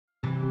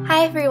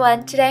Hi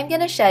everyone, today I'm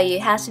going to show you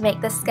how to make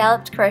the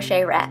scalloped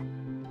crochet wrap.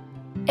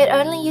 It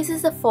only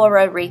uses a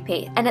 4-row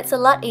repeat and it's a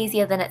lot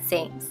easier than it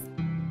seems.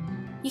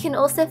 You can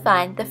also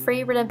find the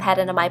free written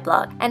pattern on my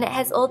blog and it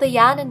has all the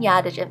yarn and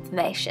yardage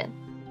information.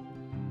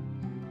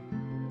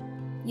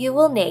 You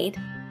will need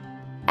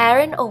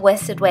Aran or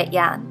worsted weight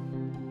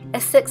yarn, a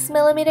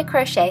 6mm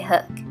crochet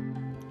hook,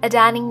 a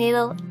darning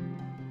needle,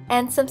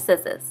 and some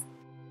scissors.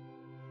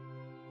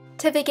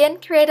 To begin,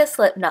 create a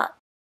slip knot.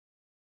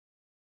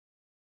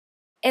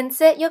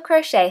 Insert your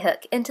crochet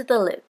hook into the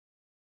loop.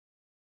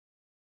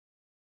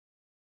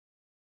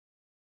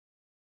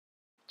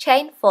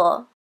 Chain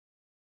 4.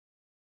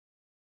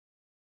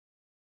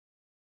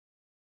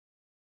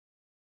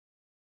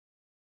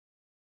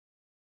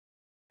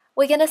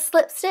 We're going to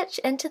slip stitch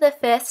into the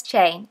first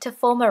chain to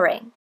form a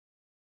ring.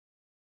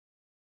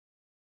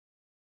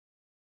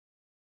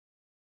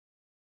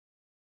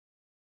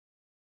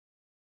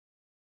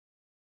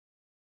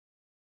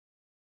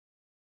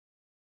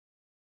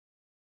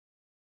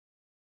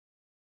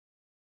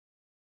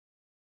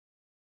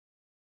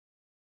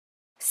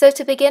 So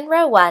to begin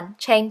row 1,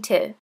 chain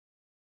 2.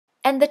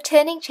 And the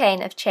turning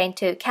chain of chain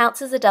 2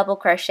 counts as a double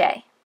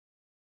crochet.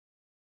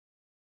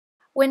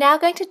 We're now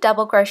going to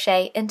double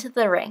crochet into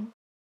the ring.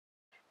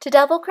 To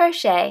double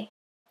crochet,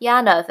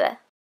 yarn over.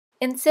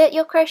 Insert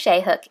your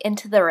crochet hook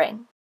into the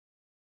ring.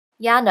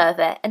 Yarn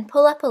over and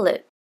pull up a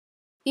loop.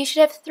 You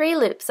should have 3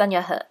 loops on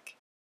your hook.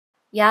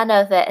 Yarn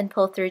over and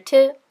pull through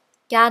 2,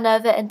 yarn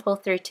over and pull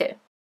through 2.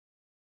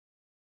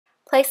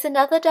 Place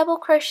another double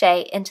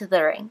crochet into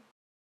the ring.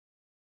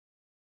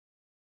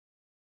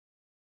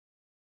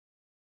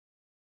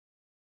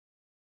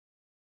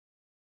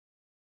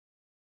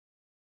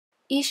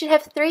 You should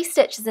have 3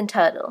 stitches in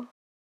total.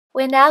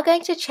 We're now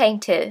going to chain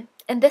 2,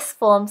 and this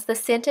forms the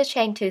center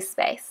chain 2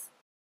 space.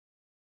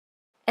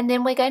 And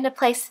then we're going to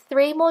place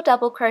 3 more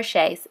double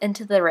crochets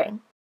into the ring.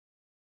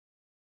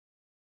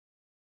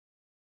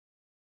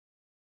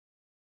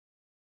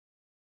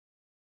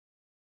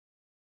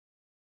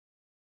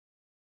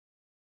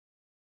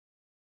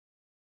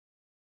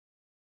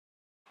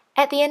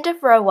 At the end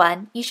of row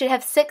 1, you should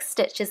have 6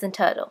 stitches in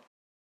total.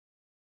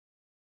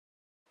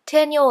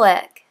 Turn your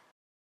work.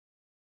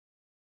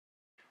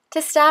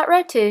 To start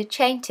row 2,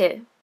 chain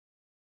 2.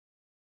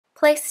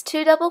 Place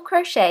 2 double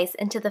crochets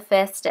into the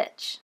first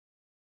stitch.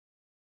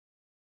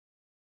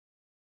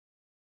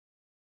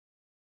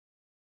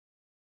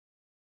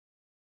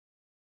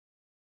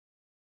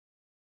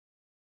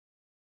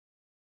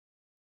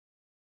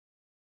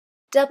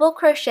 Double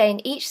crochet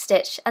in each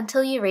stitch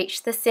until you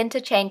reach the center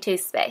chain 2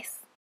 space.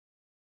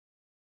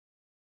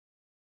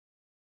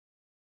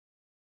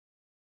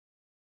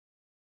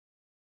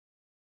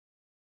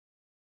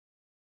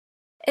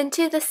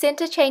 Into the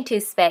center chain 2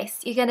 space,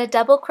 you're going to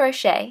double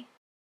crochet,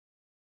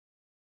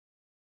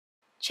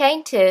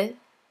 chain 2,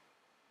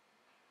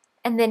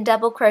 and then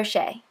double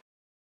crochet.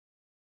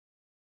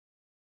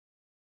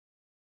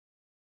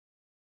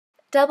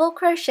 Double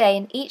crochet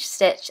in each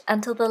stitch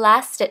until the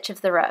last stitch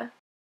of the row.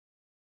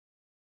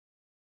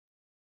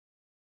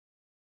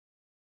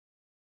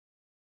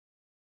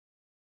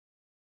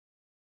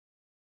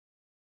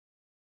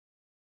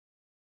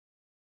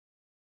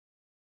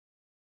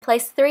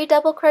 Place 3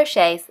 double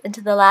crochets into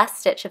the last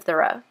stitch of the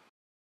row.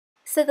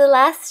 So the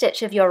last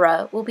stitch of your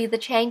row will be the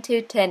chain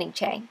 2 turning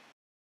chain.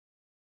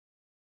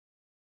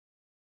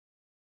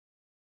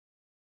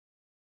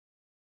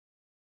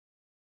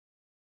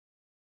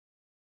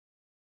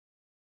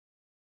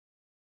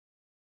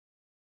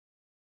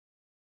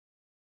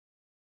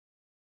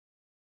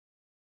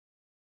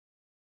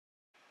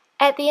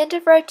 At the end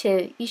of row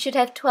 2, you should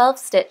have 12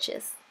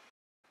 stitches.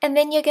 And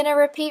then you're going to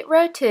repeat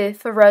row 2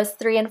 for rows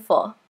 3 and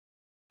 4.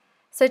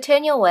 So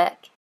turn your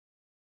work,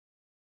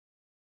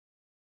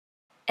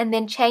 and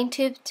then chain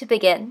 2 to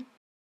begin.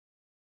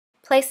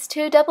 Place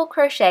 2 double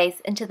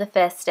crochets into the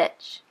first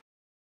stitch.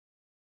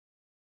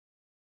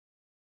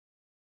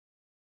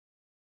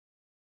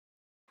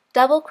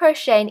 Double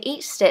crochet in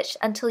each stitch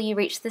until you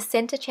reach the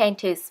center chain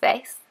 2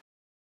 space.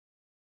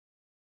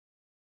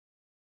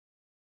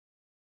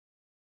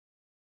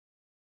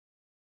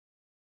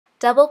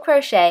 Double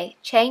crochet,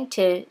 chain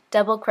 2,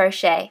 double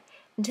crochet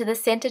into the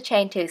center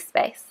chain 2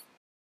 space.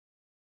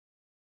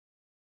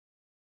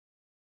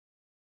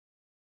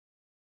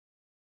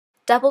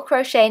 Double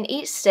crochet in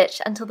each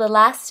stitch until the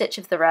last stitch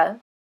of the row.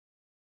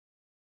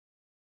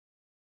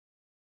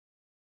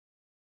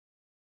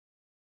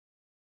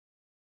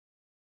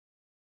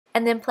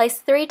 And then place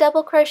 3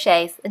 double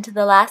crochets into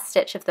the last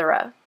stitch of the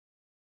row.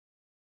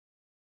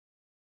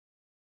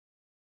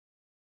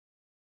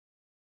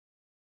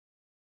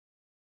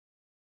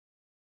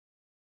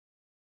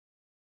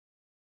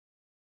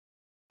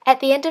 At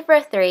the end of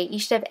row 3, you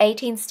should have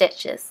 18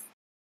 stitches.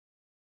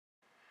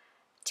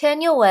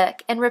 Turn your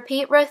work and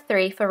repeat row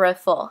 3 for row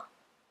 4.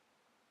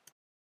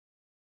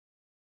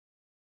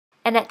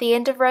 And at the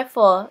end of row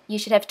 4, you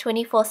should have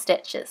 24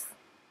 stitches.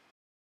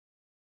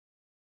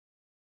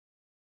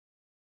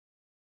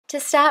 To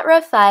start row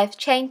 5,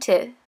 chain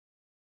 2.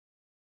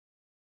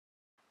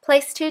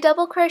 Place 2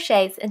 double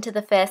crochets into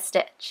the first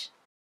stitch.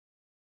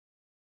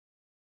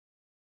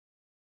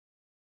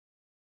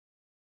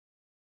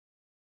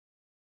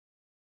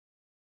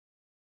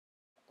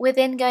 We're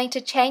then going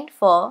to chain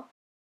 4,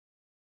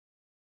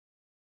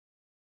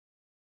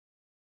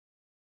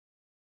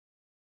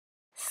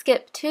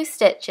 skip 2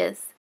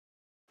 stitches,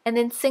 and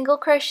then single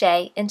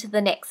crochet into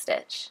the next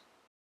stitch.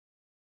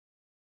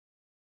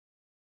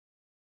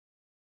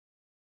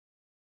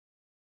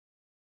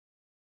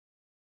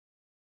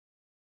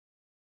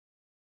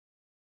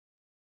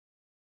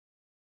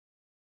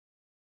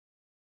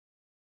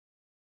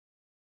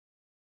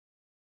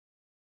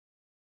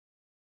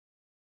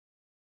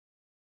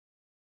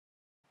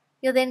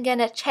 You're then going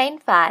to chain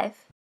 5,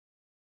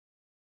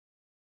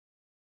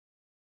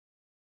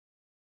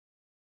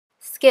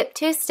 skip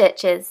 2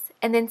 stitches,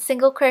 and then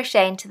single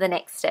crochet into the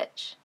next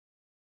stitch.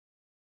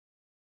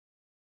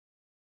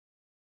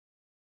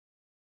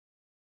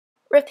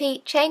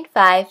 Repeat chain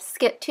 5,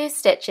 skip 2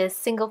 stitches,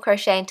 single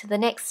crochet into the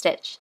next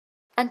stitch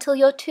until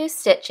you're 2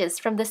 stitches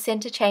from the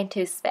center chain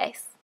 2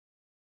 space.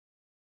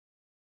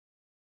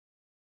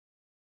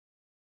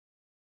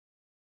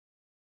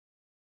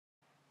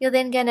 You're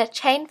then going to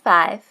chain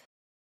 5,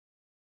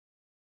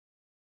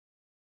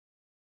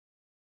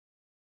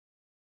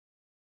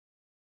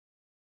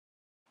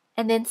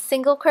 and then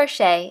single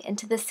crochet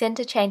into the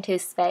center chain 2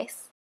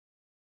 space,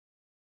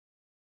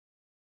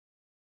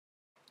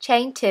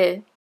 chain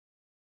 2,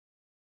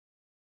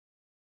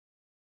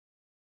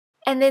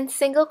 and then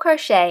single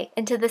crochet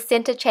into the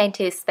center chain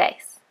 2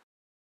 space.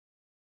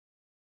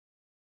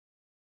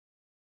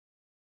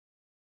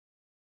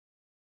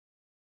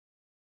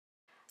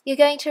 You're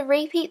going to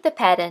repeat the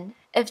pattern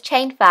of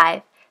chain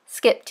 5,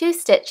 skip 2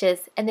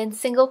 stitches, and then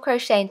single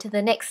crochet into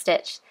the next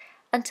stitch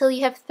until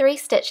you have 3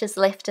 stitches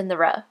left in the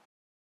row.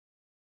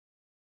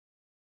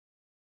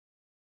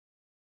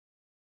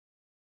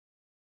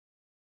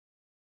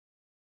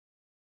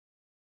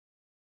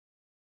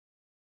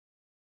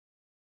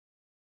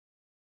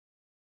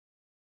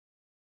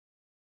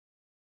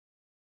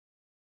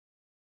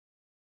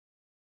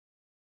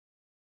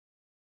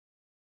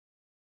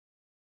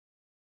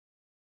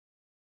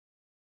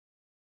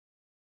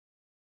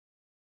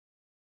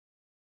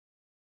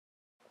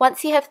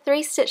 Once you have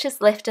 3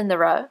 stitches left in the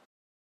row,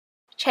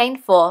 chain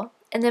 4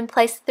 and then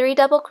place 3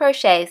 double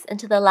crochets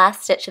into the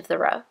last stitch of the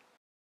row.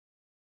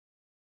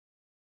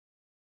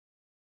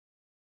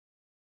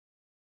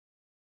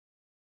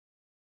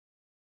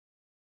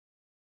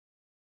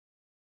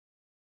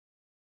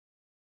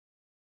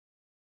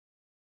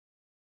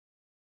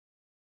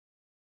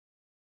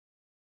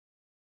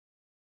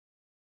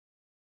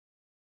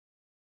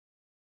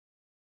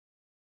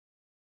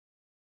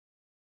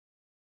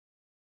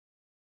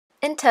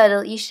 In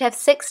total, you should have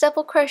 6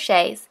 double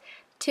crochets,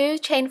 2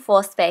 chain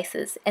 4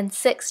 spaces, and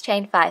 6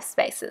 chain 5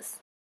 spaces.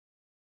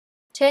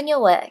 Turn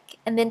your work,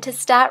 and then to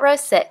start row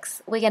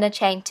 6, we're going to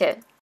chain 2.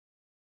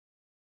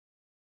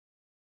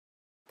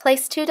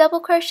 Place 2 double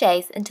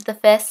crochets into the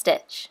first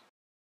stitch.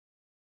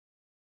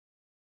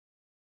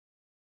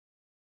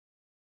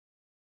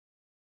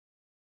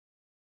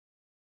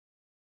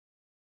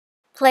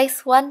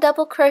 Place 1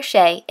 double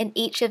crochet in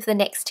each of the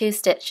next 2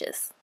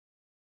 stitches.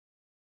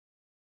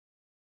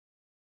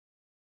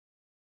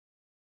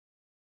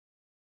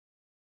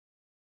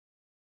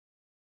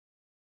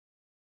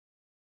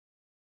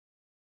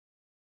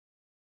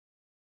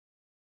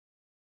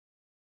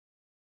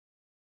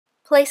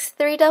 Place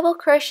 3 double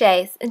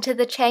crochets into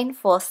the chain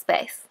 4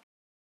 space.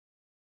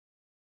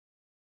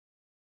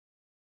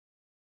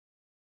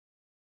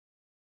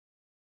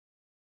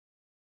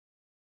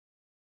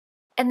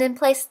 And then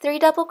place 3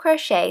 double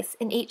crochets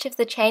in each of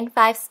the chain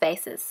 5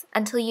 spaces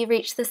until you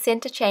reach the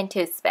center chain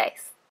 2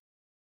 space.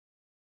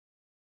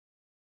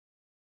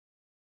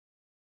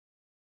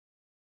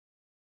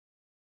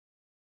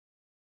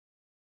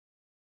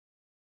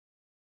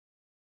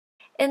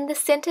 In the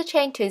center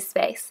chain 2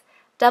 space,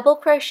 double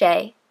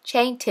crochet,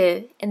 chain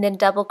 2, and then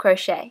double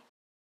crochet.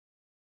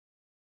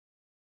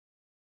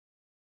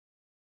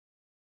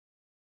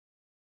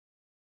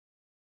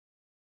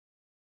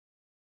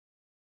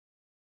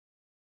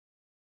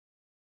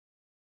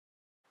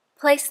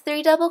 Place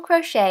 3 double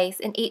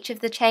crochets in each of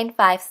the chain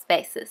 5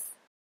 spaces.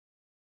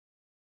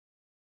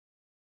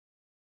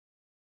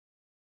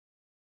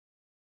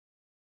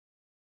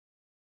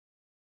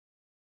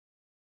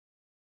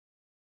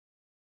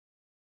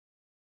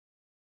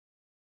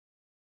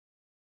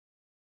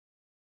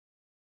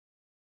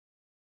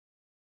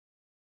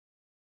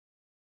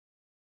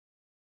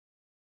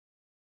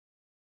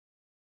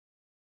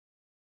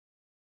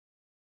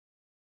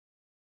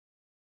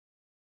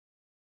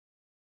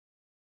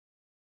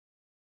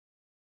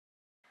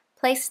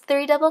 Place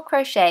 3 double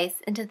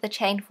crochets into the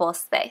chain 4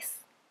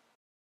 space.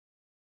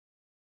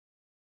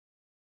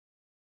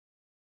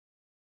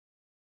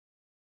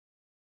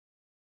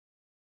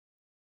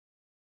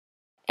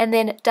 And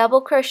then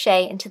double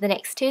crochet into the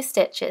next 2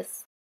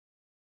 stitches.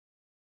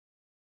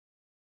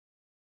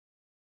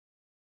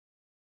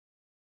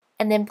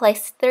 And then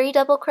place 3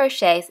 double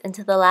crochets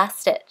into the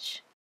last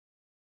stitch.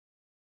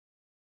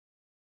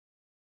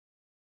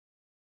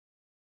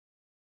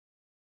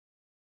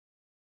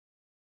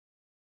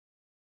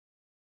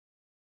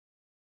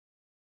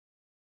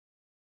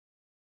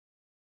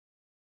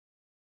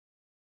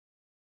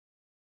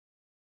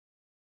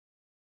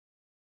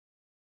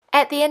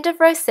 At the end of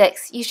row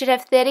 6, you should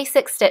have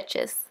 36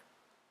 stitches.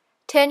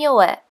 Turn your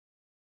work.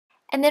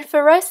 And then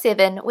for row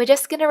 7, we're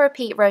just going to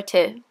repeat row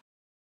 2.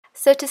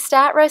 So to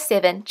start row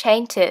 7,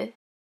 chain 2.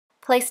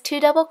 Place 2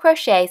 double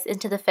crochets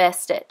into the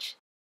first stitch.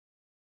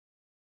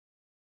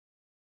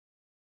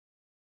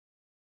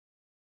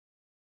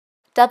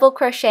 Double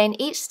crochet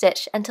in each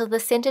stitch until the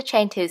center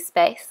chain 2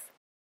 space.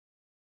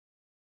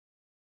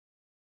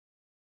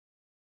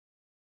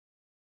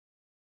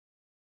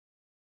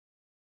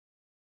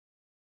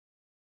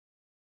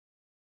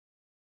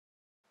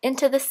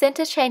 Into the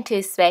center chain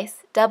 2 space,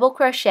 double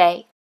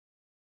crochet,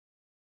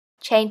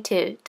 chain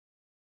 2,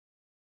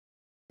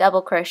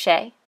 double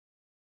crochet.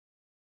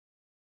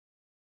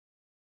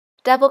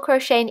 Double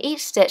crochet in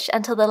each stitch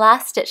until the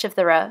last stitch of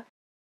the row.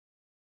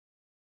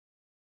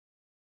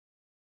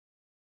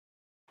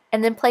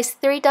 And then place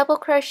 3 double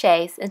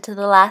crochets into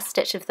the last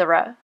stitch of the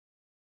row.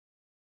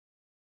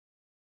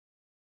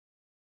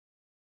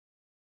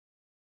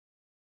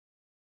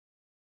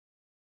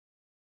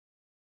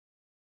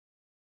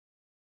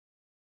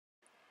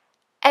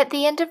 At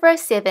the end of row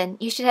 7,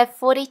 you should have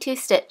 42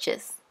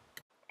 stitches.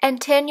 And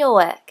turn your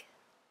work.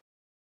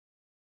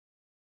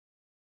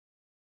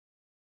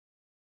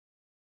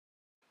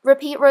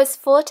 Repeat rows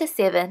 4 to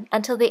 7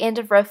 until the end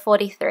of row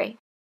 43.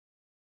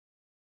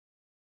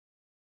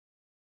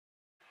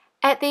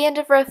 At the end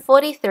of row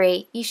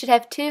 43, you should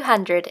have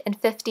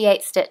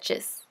 258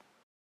 stitches.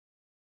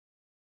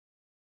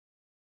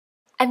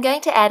 I'm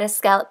going to add a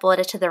scallop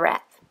border to the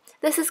wrap.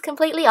 This is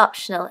completely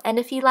optional, and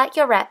if you like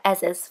your wrap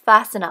as is,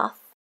 fasten off.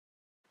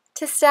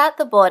 To start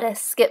the border,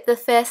 skip the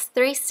first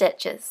 3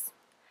 stitches.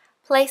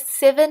 Place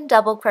 7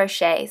 double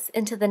crochets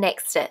into the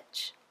next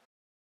stitch.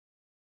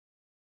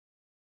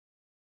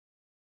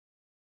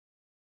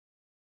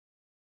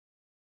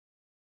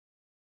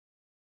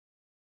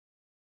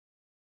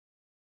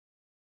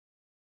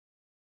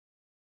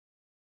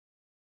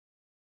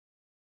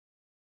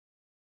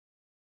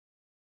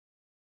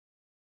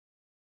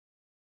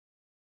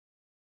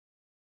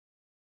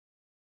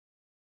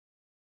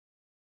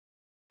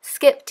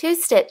 Skip 2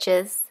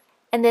 stitches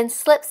and then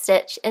slip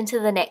stitch into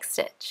the next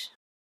stitch.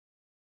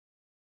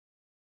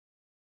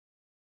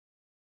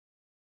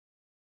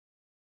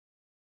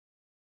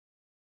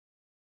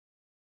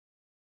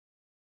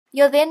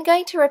 You're then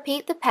going to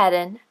repeat the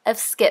pattern of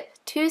skip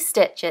 2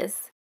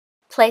 stitches,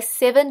 place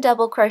 7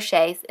 double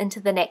crochets into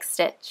the next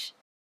stitch.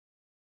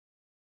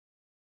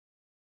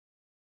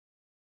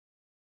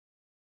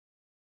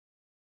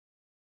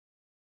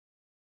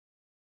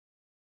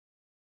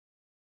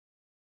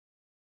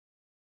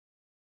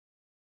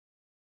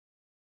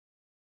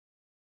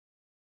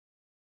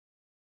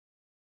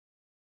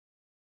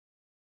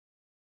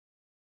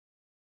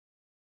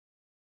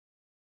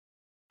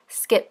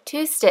 Skip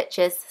 2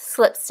 stitches,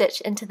 slip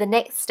stitch into the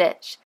next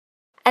stitch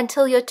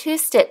until you're 2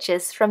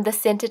 stitches from the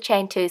center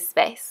chain 2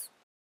 space.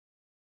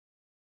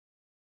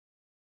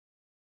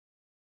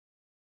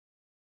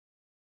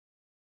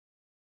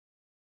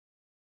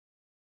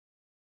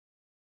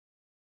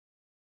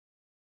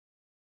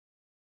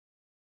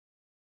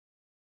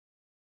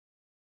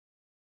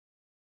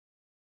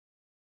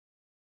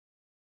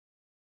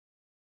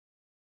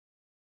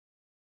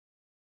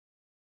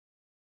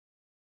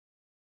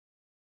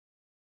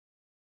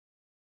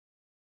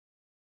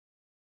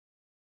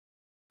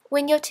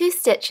 When you're 2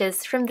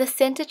 stitches from the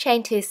center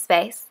chain 2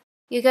 space,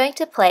 you're going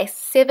to place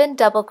 7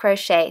 double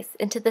crochets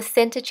into the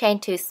center chain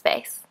 2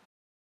 space.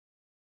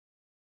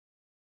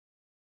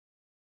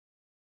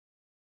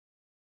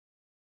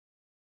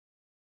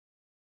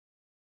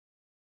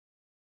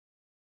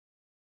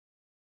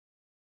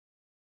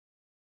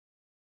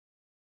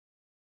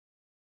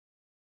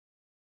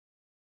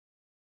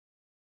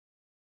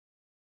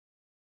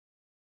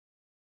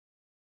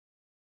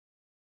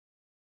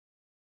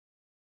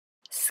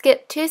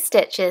 Skip 2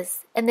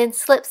 stitches and then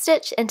slip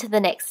stitch into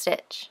the next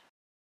stitch.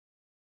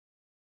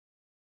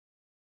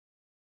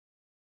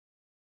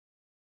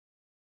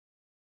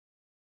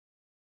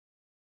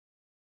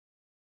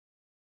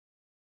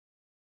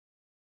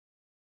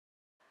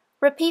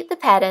 Repeat the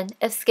pattern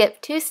of skip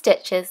 2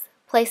 stitches,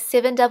 place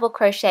 7 double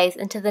crochets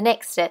into the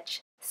next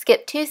stitch,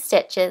 skip 2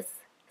 stitches,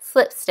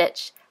 slip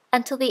stitch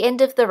until the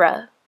end of the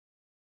row.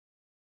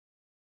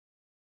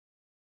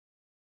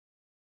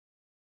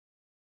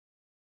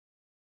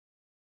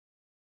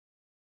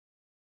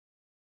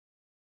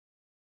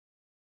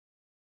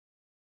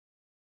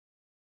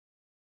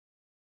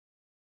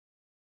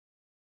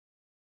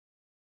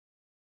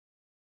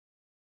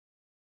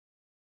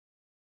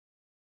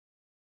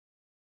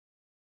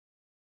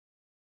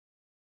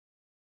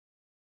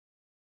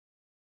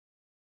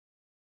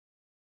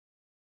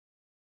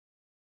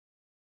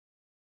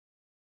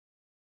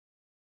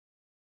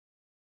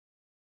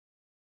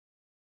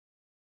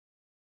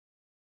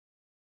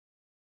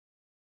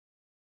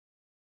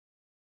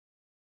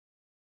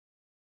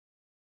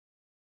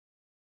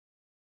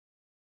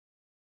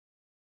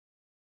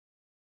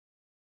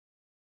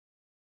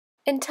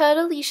 In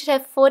total, you should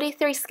have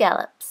 43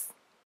 scallops.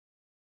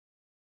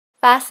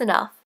 Fasten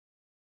off.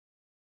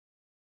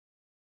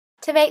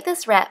 To make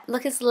this wrap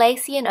look as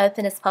lacy and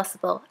open as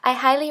possible, I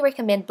highly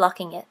recommend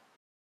blocking it.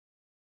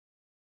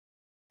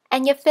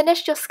 And you've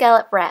finished your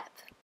scallop wrap.